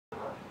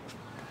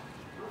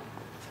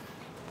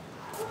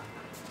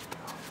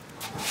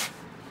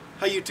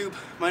Hi YouTube,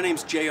 my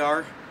name's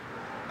JR.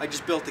 I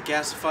just built the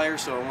gasifier,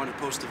 so I wanted to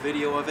post a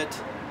video of it.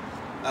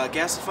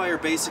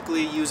 Gasifier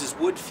basically uses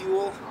wood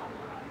fuel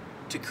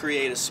to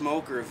create a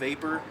smoke or a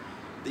vapor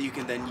that you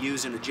can then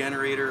use in a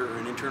generator or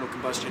an internal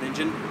combustion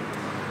engine.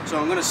 So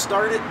I'm going to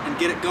start it and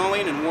get it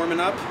going and warming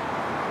up,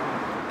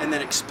 and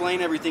then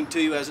explain everything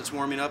to you as it's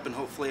warming up, and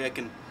hopefully I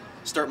can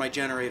start my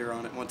generator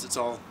on it once it's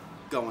all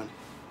going.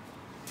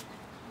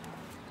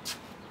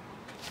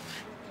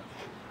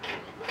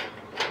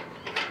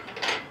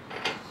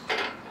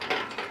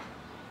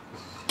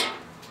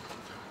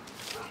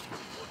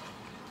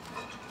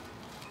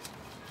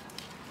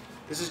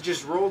 This is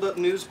just rolled up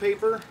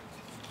newspaper.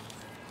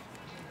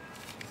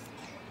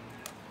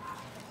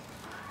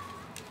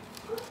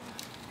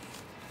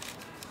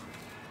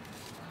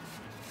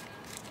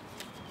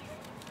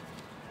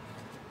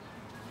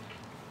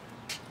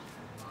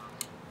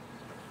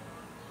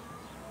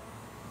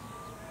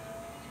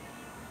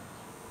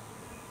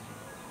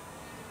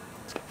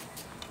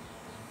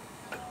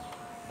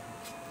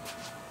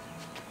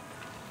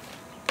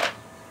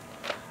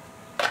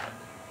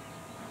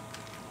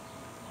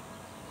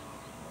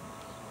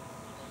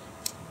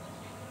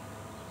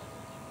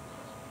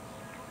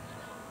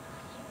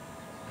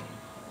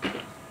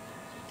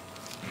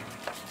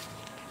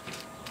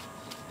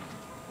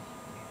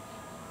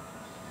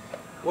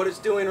 What it's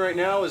doing right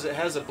now is it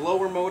has a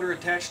blower motor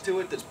attached to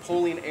it that's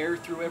pulling air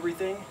through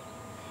everything.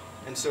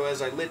 And so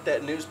as I lit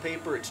that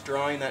newspaper, it's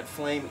drawing that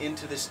flame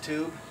into this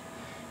tube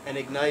and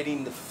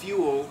igniting the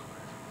fuel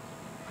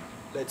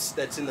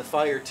that's in the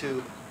fire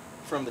tube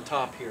from the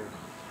top here.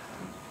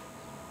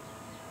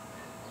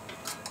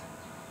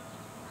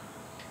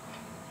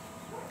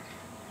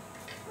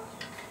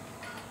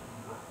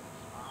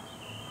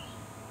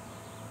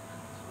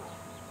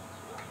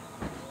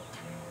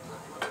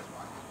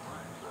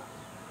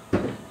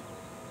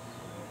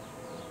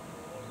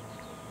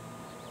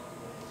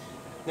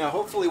 Now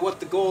hopefully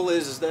what the goal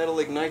is that'll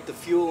ignite the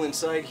fuel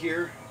inside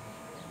here,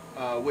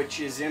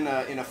 which is in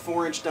a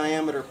 4-inch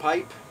diameter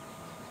pipe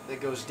that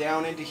goes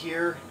down into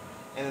here,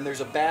 and then there's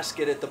a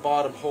basket at the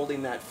bottom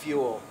holding that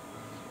fuel.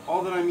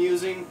 All that I'm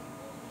using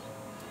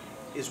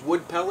is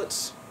wood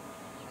pellets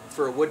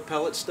for a wood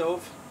pellet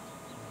stove.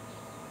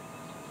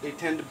 They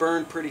tend to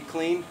burn pretty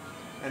clean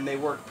and they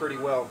work pretty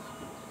well.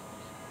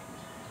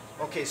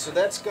 Okay, so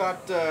that's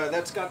got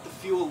the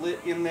fuel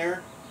lit in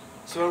there.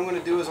 So what I'm going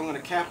to do is I'm going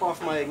to cap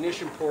off my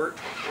ignition port.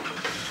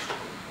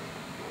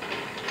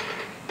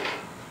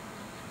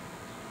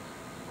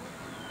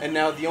 And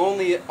now the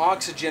only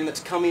oxygen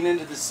that's coming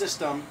into the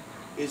system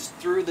is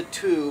through the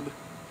tube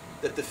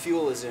that the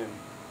fuel is in.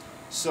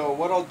 So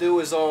what I'll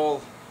do is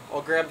I'll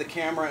grab the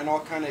camera and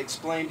I'll kind of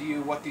explain to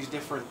you what these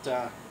different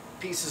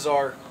pieces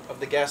are of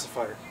the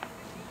gasifier.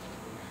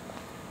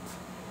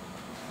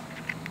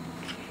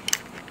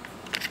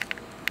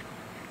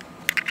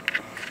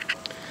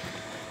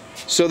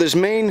 So this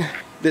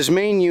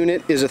main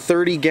unit is a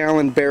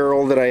 30-gallon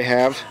barrel that I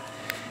have,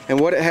 and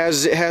what it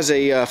has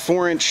a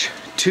 4-inch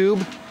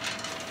tube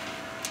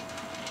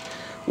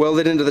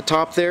welded into the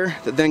top there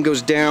that then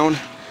goes down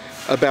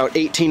about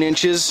 18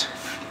 inches,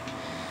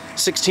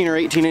 16 or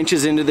 18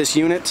 inches into this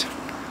unit.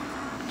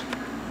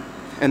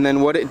 And then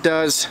what it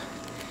does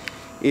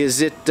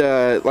is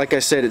like I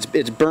said,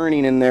 it's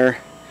burning in there.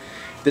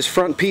 This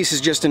front piece is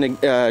just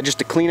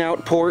a clean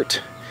out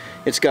port.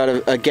 It's got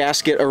a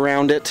gasket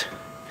around it.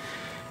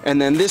 And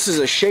then this is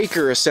a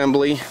shaker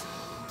assembly.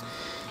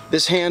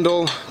 This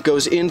handle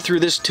goes in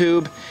through this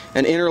tube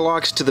and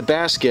interlocks to the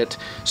basket,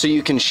 so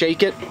you can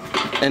shake it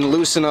and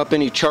loosen up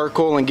any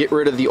charcoal and get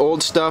rid of the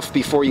old stuff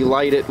before you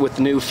light it with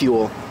new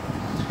fuel.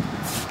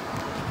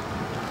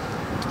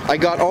 I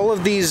got all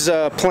of these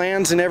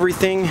plans and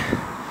everything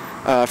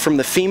from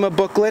the FEMA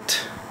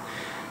booklet.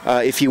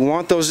 If you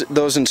want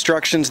those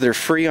instructions, they're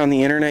free on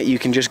the internet. You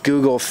can just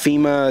Google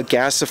FEMA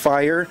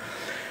gasifier,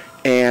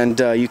 and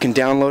you can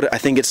download it. I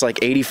think it's like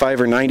 85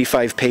 or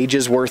 95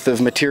 pages worth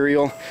of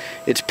material.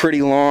 It's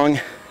pretty long,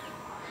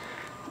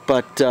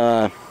 but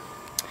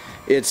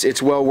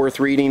it's well worth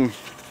reading.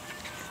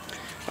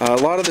 A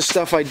lot of the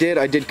stuff I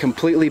did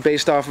completely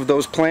based off of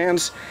those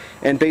plans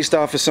and based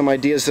off of some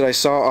ideas that I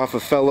saw off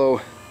of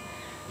fellow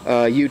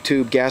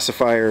YouTube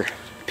gasifier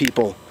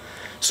people.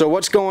 So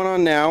what's going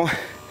on now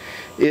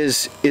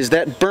is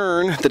that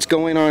burn that's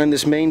going on in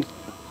this main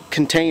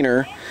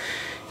container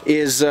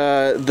is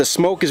the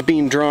smoke is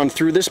being drawn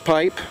through this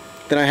pipe.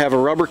 Then I have a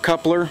rubber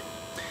coupler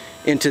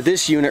into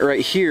this unit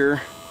right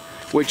here,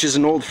 which is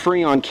an old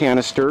Freon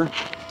canister,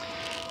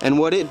 and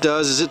what it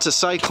does is it's a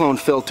cyclone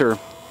filter.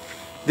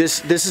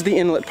 This is the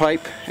inlet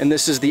pipe, and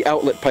this is the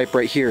outlet pipe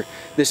right here.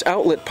 This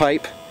outlet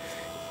pipe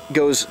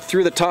goes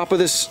through the top of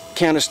this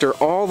canister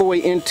all the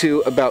way into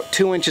about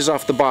 2 inches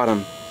off the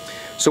bottom.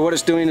 So what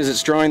it's doing is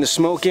it's drawing the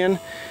smoke in.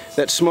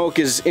 That smoke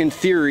is, in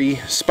theory,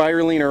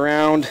 spiraling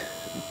around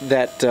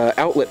that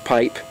outlet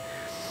pipe,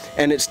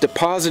 and it's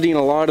depositing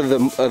a lot of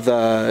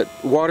the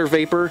water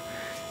vapor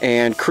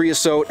and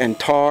creosote and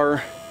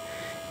tar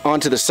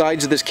onto the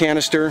sides of this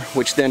canister,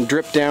 which then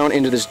drip down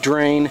into this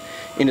drain,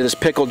 into this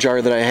pickle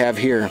jar that I have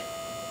here.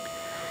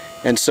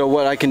 And so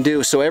what I can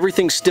do, so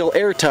everything's still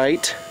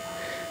airtight.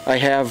 I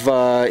have,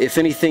 if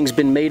anything's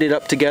been mated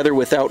up together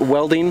without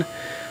welding,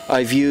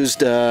 I've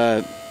used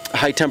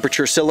high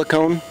temperature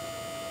silicone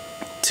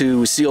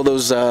to seal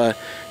those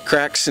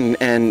cracks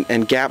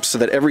and gaps so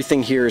that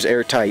everything here is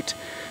airtight.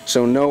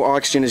 So no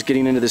oxygen is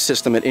getting into the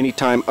system at any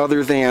time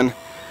other than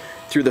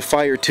through the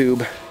fire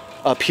tube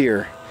up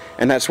here.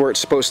 And that's where it's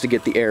supposed to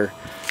get the air.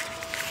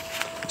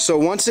 So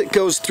once it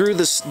goes through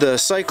the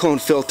cyclone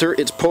filter,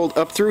 it's pulled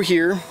up through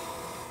here.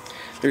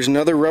 There's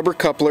another rubber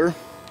coupler.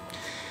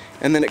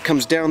 And then it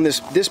comes down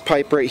this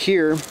pipe right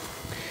here,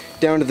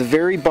 down to the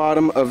very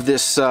bottom of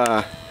this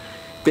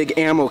big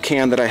ammo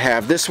can that I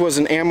have. This was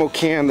an ammo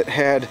can that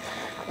had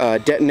a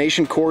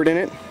detonation cord in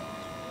it.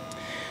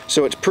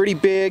 So it's pretty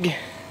big.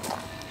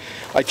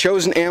 I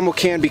chose an ammo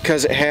can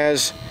because it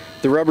has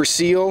the rubber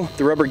seal,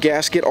 the rubber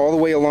gasket all the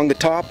way along the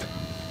top.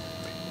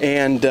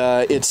 And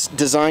it's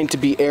designed to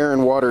be air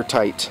and water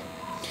tight.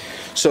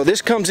 So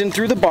this comes in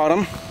through the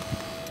bottom,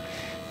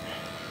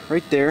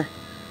 right there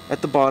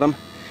at the bottom.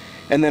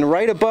 And then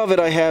right above it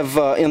I have,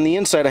 in the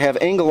inside I have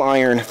angle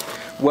iron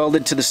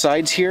welded to the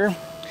sides here.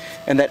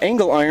 And that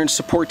angle iron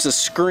supports a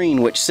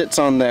screen which sits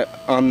on that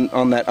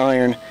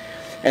iron.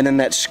 And then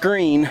that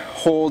screen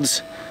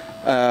holds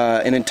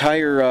an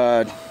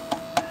entire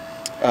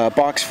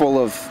box full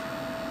of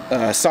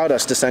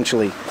sawdust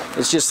essentially.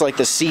 It's just like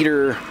the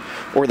cedar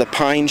or the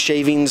pine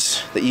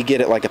shavings that you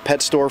get at like a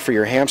pet store for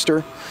your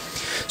hamster.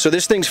 So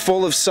this thing's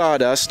full of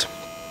sawdust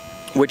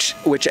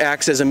which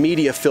acts as a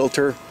media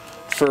filter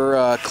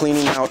for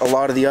cleaning out a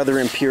lot of the other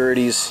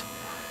impurities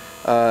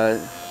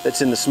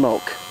that's in the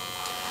smoke.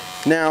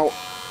 Now,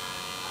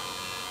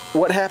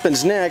 what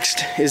happens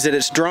next is that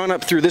it's drawn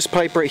up through this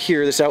pipe right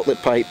here, this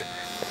outlet pipe,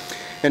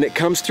 and it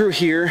comes through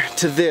here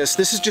to this.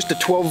 This is just a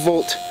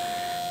 12-volt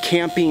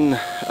camping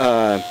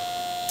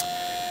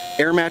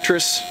air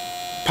mattress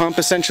pump,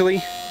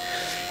 essentially.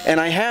 And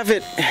I have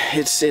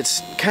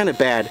it's kind of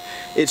bad.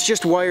 It's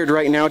just wired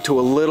right now to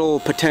a little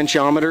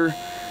potentiometer,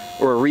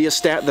 or a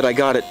rheostat that I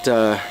got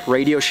at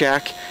Radio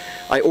Shack.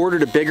 I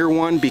ordered a bigger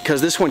one because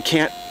this one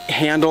can't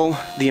handle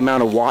the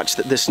amount of watts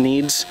that this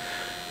needs.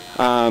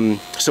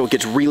 So it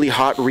gets really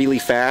hot really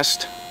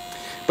fast.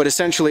 But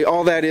essentially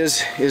all that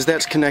is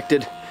that's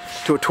connected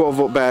to a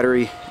 12-volt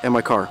battery in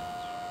my car.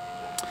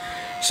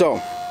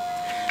 So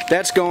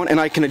that's going, and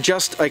I can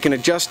adjust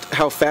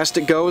how fast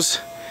it goes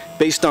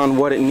based on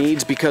what it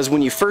needs, because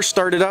when you first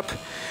start it up,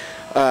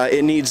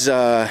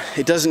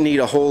 it doesn't need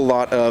a whole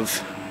lot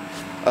of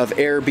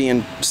air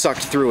being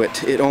sucked through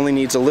it. It only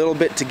needs a little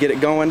bit to get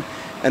it going,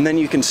 and then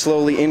you can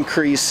slowly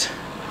increase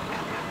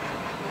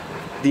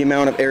the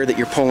amount of air that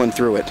you're pulling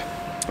through it.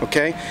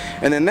 Okay?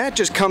 And then that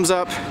just comes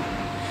up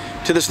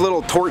to this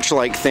little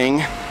torch-like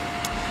thing,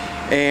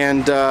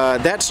 and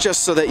that's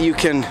just so that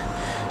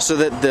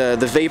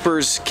the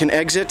vapors can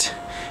exit,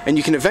 and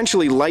you can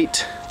eventually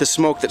light the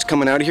smoke that's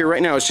coming out of here.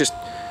 Right now it's just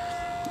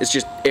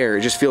air.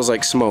 It just feels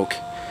like smoke.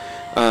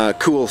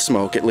 Cool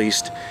smoke, at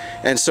least.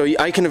 And so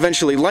I can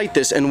eventually light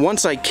this, and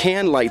once I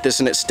can light this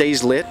and it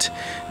stays lit,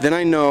 then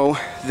I know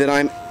that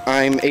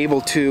I'm able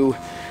to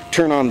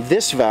turn on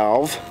this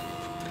valve,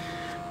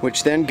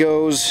 which then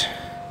goes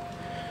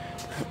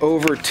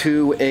over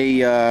to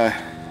a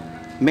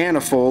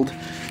manifold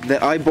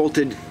that I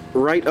bolted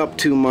right up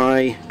to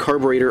my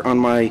carburetor on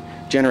my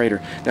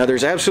generator. Now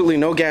there's absolutely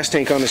no gas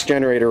tank on this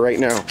generator right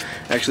now.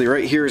 Actually,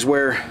 right here is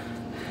where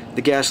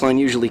the gas line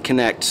usually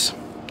connects.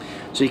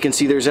 So you can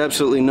see there's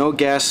absolutely no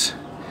gas.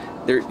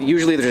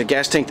 Usually there's a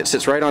gas tank that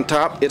sits right on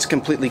top. It's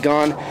completely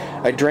gone.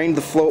 I drained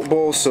the float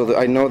bowl so that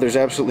I know there's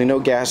absolutely no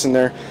gas in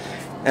there.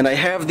 And I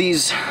have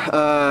these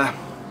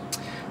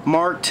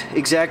marked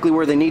exactly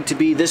where they need to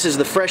be. This is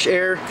the fresh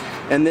air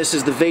and this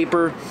is the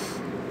vapor.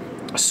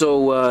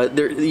 So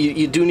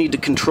you do need to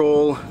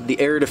control the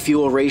air to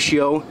fuel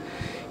ratio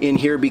in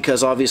here,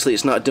 because obviously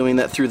it's not doing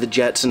that through the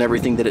jets and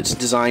everything that it's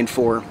designed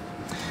for.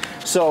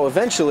 So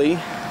eventually,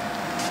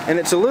 and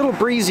it's a little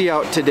breezy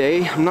out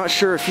today. I'm not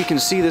sure if you can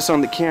see this on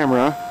the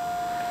camera,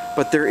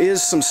 but there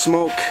is some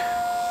smoke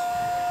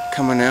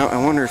coming out.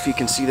 I wonder if you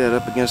can see that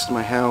up against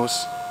my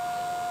house.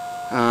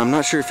 I'm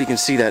not sure if you can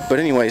see that, but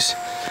anyways.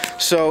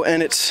 So,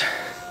 and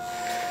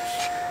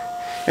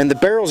the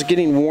barrel's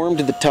getting warm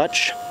to the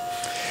touch.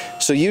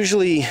 So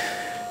usually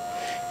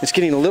it's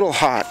getting a little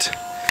hot.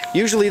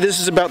 Usually this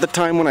is about the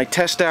time when I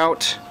test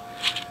out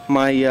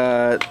my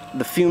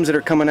the fumes that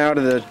are coming out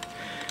of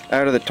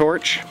the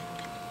torch.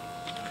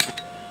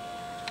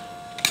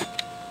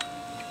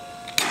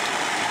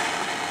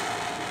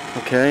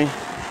 Okay,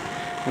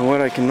 and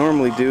what I can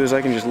normally do is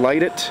I can just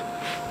light it,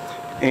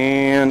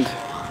 and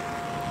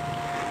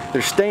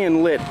they're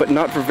staying lit, but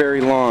not for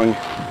very long.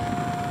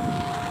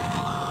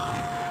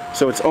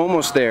 So it's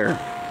almost there.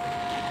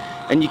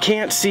 And you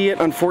can't see it,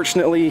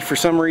 unfortunately, for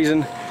some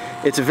reason.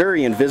 It's a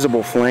very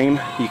invisible flame.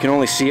 You can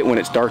only see it when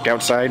it's dark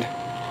outside.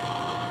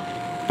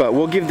 But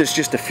we'll give this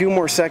just a few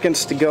more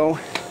seconds to go,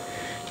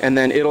 and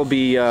then it'll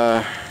be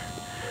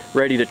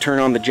ready to turn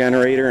on the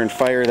generator and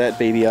fire that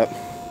baby up.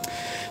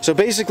 So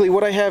basically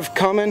what I have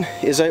coming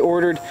is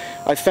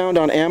I found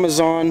on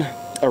Amazon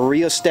a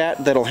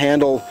rheostat that'll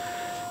handle,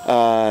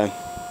 I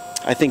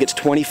think it's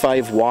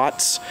 25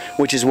 watts,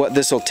 which is what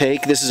this will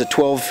take. This is a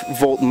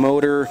 12-volt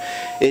motor.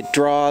 It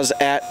draws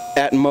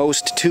at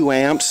most 2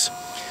 amps.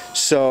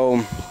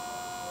 So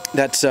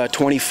that's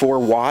 24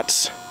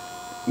 watts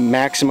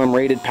maximum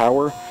rated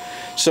power.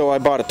 So I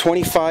bought a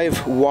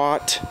 25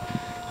 watt,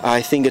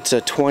 I think it's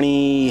a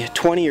 20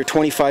 or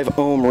 25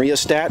 ohm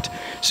rheostat.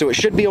 So it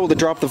should be able to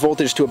drop the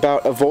voltage to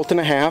about 1.5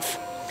 volts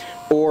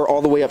or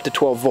all the way up to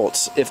 12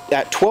 volts. If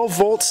at 12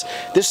 volts,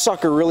 this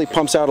sucker really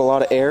pumps out a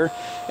lot of air.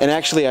 And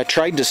actually I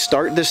tried to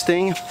start this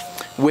thing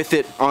with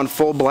it on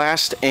full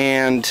blast,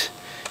 and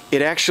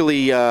it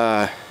actually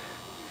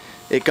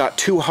it got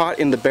too hot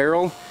in the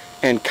barrel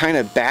and kind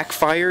of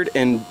backfired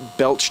and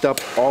belched up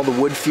all the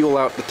wood fuel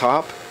out the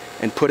top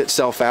and put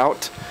itself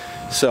out.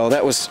 So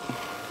that was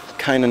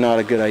kind of not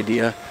a good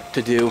idea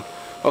to do.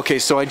 Okay,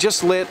 so I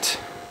just lit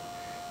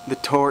the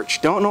torch.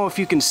 Don't know if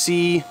you can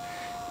see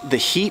the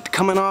heat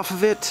coming off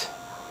of it,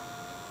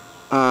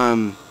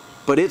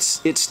 but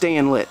it's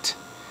staying lit.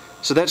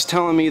 So that's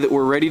telling me that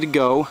we're ready to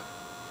go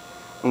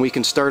and we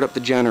can start up the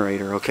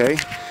generator, okay?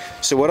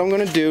 So what I'm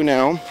going to do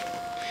now,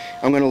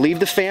 I'm going to leave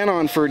the fan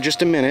on for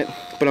just a minute,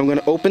 but I'm going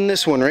to open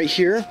this one right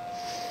here.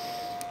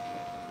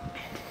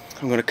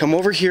 I'm going to come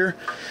over here.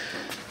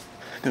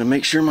 I'm going to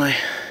make sure my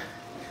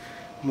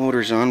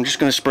motor's on. I'm just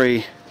going to spray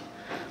a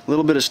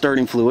little bit of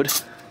starting fluid,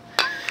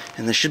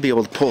 and this should be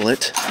able to pull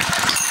it.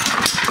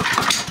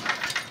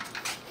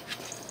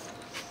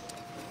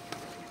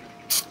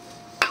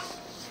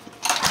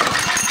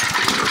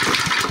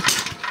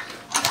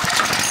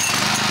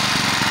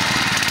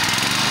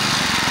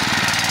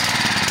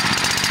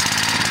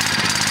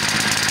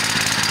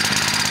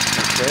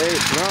 Okay,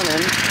 it's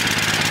running.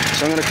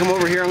 So I'm going to come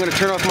over here, I'm going to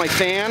turn off my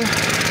fan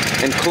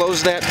and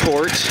close that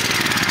port.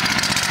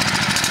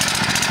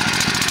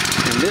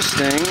 And this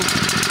thing,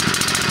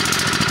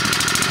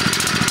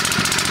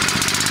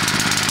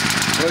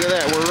 look at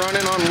that, we're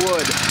running on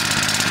wood.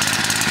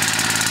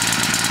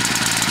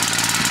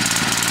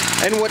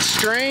 And what's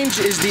strange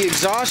is the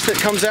exhaust that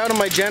comes out of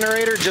my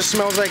generator just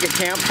smells like a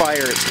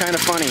campfire. It's kind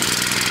of funny.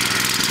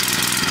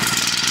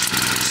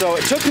 So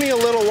it took me a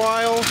little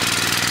while.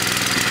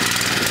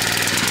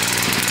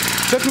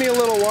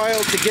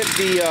 To get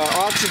the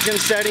oxygen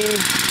setting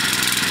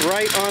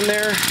right on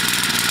there,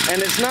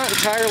 and it's not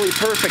entirely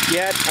perfect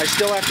yet. I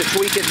still have to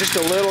tweak it just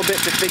a little bit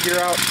to figure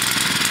out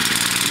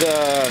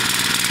the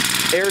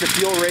air to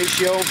fuel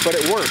ratio, but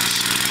it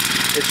works.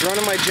 It's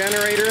running my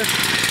generator,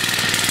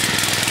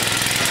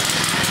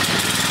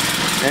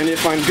 and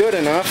if I'm good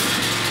enough,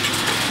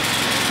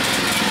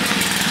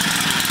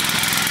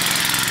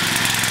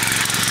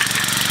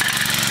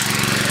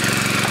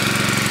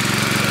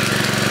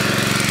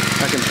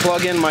 I can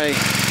plug in my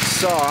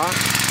saw.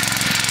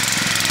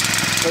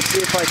 Let's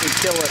see if I can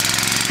kill it.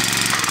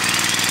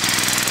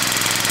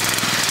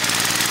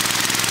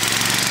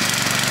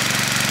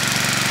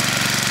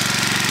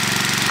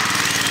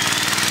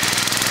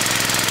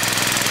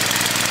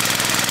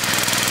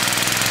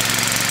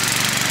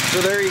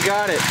 So there you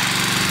got it.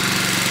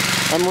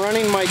 I'm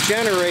running my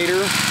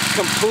generator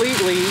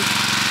completely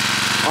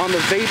on the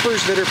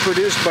vapors that are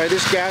produced by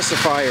this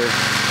gasifier.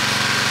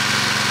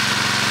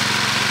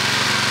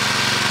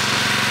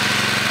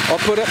 I'll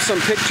put up some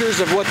pictures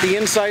of what the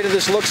inside of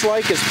this looks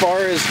like as far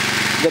as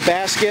the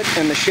basket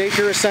and the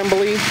shaker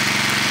assembly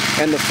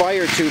and the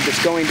fire tube that's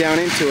going down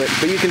into it.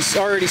 But you can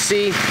already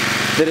see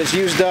that it's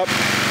used up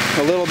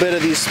a little bit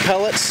of these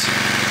pellets.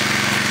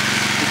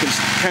 You can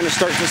kind of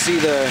start to see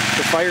the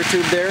fire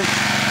tube there.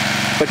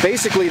 But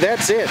basically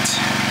that's it.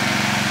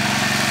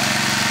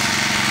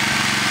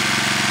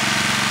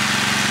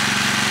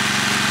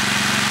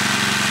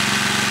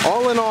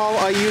 All in all,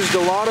 I used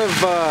a lot of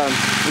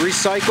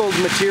recycled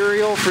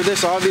material for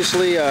this.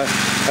 Obviously a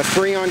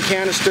Freon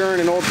canister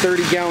and an old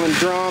 30-gallon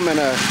drum and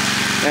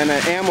an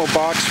ammo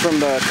box from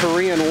the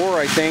Korean War,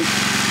 I think.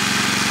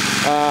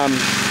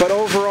 But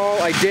overall,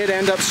 I did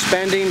end up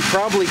spending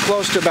probably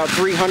close to about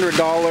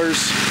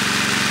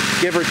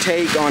 $300, give or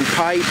take, on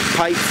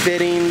pipe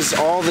fittings,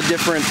 all the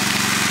different.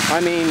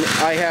 I mean,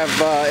 I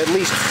have at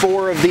least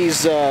 4 of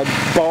these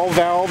ball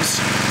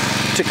valves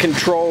to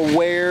control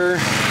where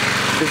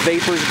the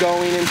vapor's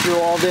going in through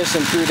all this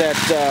and through that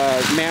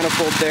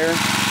manifold there.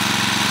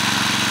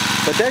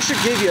 But that should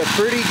give you a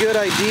pretty good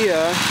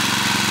idea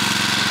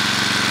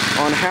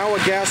on how a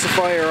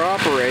gasifier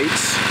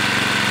operates.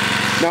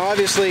 Now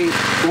obviously,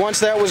 once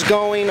that was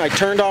going, I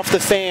turned off the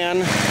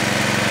fan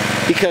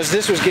because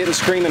this was getting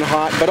screaming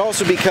hot, but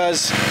also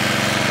because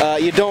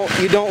you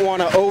don't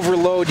want to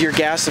overload your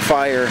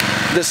gasifier.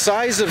 The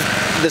size of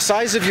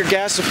your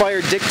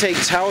gasifier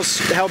dictates how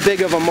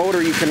big of a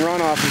motor you can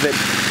run off of it.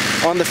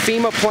 On the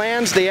FEMA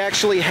plans, they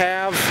actually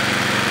have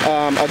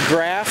a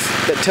graph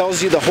that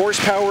tells you the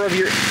horsepower of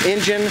your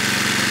engine,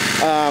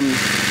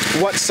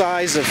 what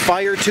size of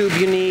fire tube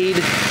you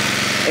need,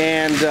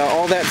 and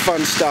all that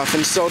fun stuff.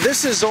 And so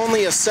this is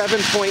only a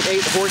 7.8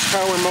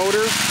 horsepower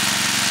motor.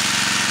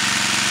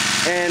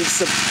 And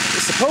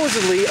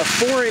supposedly a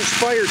 4-inch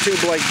fire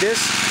tube like this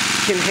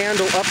can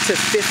handle up to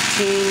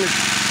 15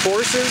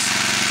 horses.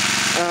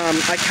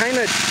 I kind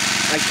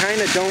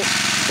of don't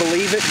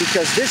believe it,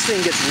 because this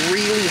thing gets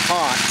really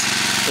hot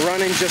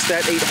running just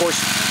that 8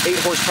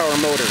 horsepower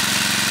motor.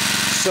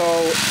 So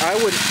I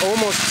would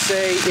almost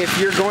say if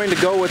you're going to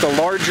go with a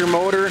larger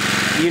motor,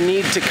 you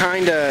need to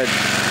kind of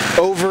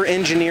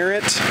over-engineer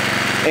it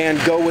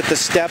and go with the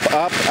step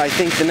up. I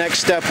think the next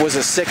step was a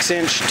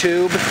 6-inch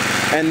tube,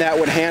 and that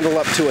would handle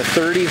up to a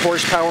 30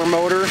 horsepower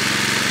motor,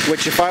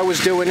 which if I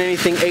was doing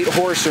anything 8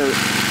 horse or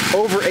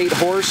over 8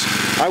 horse,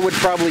 I would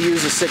probably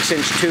use a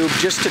 6-inch tube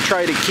just to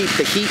try to keep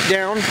the heat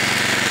down,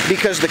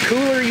 because the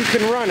cooler you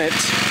can run it.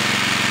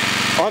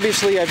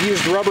 Obviously, I've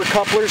used rubber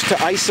couplers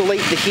to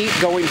isolate the heat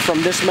going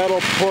from this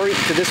metal point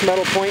to this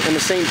metal point, and the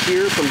same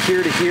here, from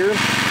here to here,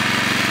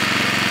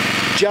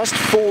 just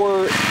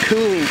for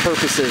cooling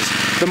purposes.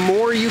 The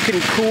more you can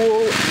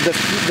cool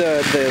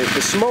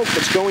the smoke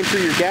that's going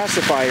through your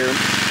gasifier,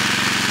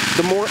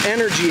 the more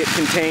energy it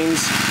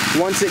contains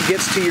once it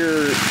gets to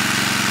your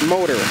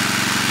motor.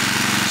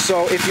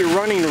 So if you're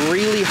running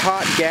really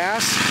hot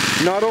gas,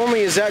 not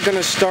only is that going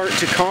to start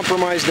to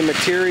compromise the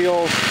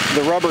material,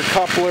 the rubber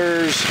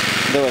couplers,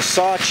 the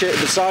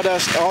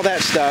sawdust, all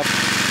that stuff,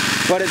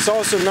 but it's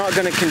also not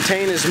going to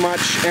contain as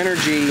much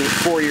energy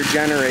for your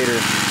generator.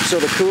 So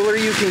the cooler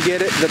you can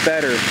get it, the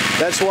better.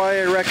 That's why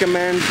I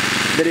recommend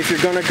that if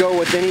you're going to go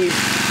with any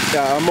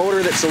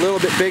motor that's a little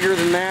bit bigger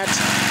than that,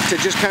 to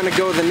just kind of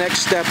go the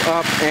next step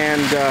up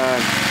and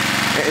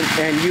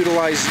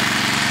utilize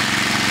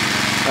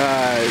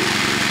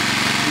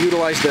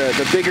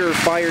the bigger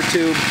fire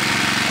tube.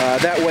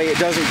 That way it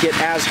doesn't get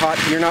as hot.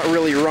 You're not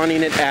really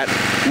running it at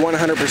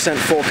 100%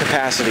 full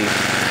capacity.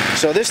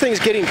 So this thing's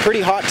getting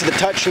pretty hot to the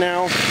touch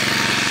now.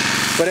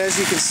 But as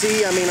you can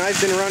see, I mean, I've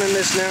been running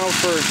this now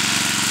for a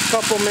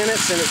couple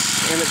minutes, and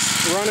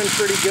it's running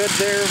pretty good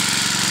there.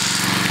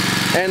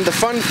 And the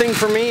fun thing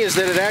for me is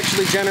that it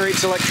actually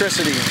generates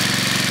electricity.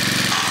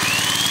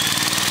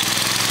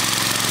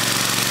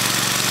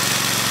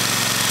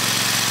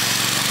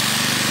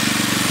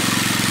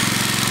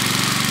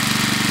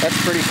 That's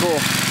pretty cool.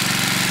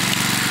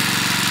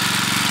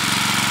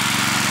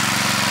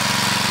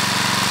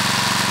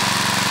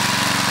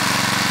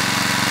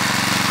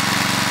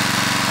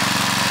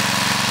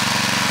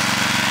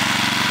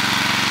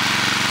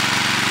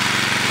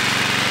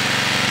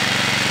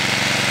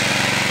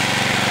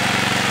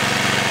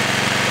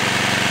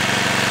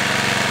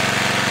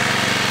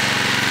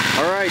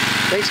 All right,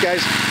 thanks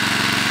guys.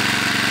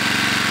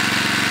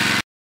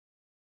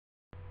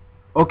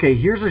 Okay,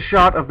 here's a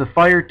shot of the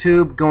fire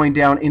tube going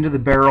down into the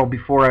barrel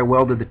before I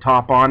welded the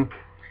top on.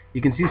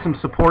 You can see some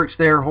supports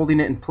there holding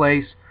it in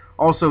place.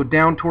 Also,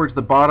 down towards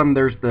the bottom,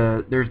 there's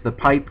the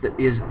pipe that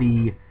is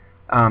the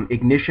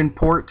ignition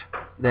port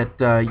that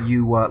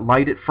you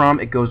light it from.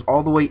 It goes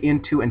all the way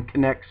into and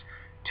connects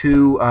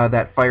to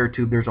that fire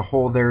tube. There's a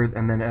hole there,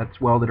 and then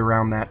that's welded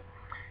around that.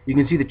 You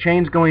can see the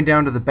chains going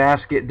down to the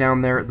basket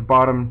down there at the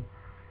bottom.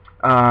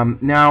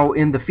 Now,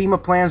 in the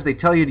FEMA plans, they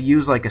tell you to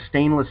use like a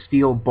stainless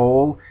steel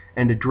bowl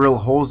and to drill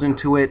holes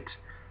into it,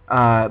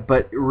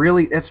 but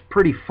really that's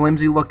pretty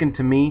flimsy looking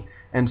to me,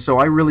 and so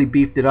I really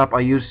beefed it up.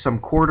 I used some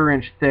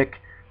 1/4-inch thick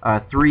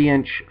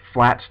 3-inch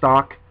flat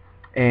stock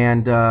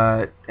and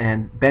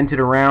bent it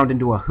around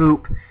into a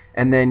hoop,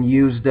 and then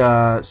used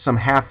some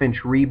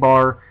 1/2-inch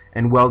rebar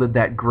and welded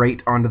that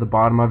grate onto the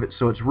bottom of it,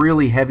 so it's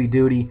really heavy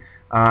duty.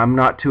 I'm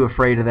not too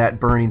afraid of that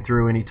burning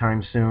through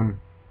anytime soon.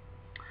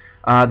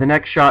 The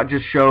next shot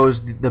just shows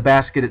the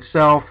basket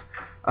itself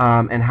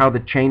and how the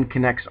chain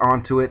connects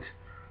onto it.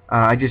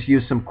 I just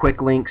used some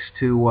quick links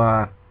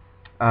to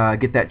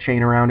get that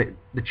chain around it.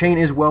 The chain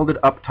is welded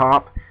up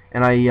top,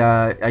 and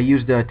I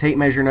used a tape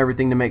measure and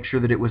everything to make sure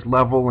that it was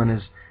level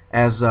and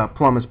as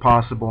plumb as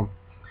possible.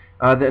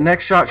 The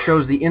next shot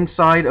shows the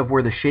inside of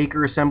where the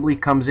shaker assembly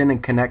comes in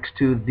and connects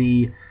to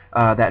the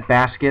that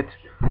basket.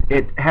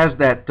 It has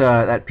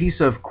that piece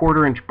of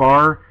 1/4-inch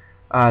bar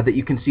that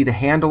you can see the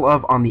handle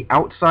of on the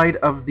outside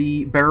of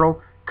the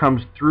barrel,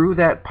 comes through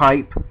that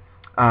pipe,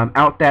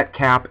 out that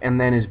cap, and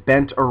then is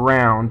bent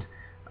around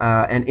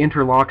and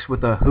interlocks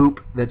with a hoop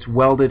that's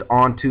welded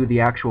onto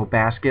the actual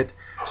basket.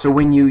 So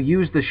when you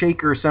use the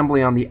shaker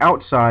assembly on the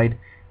outside,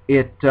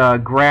 it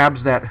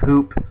grabs that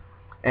hoop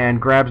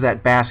and grabs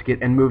that basket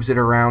and moves it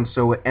around,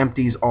 so it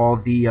empties all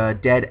the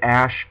dead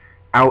ash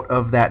out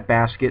of that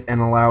basket and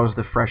allows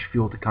the fresh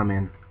fuel to come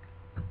in.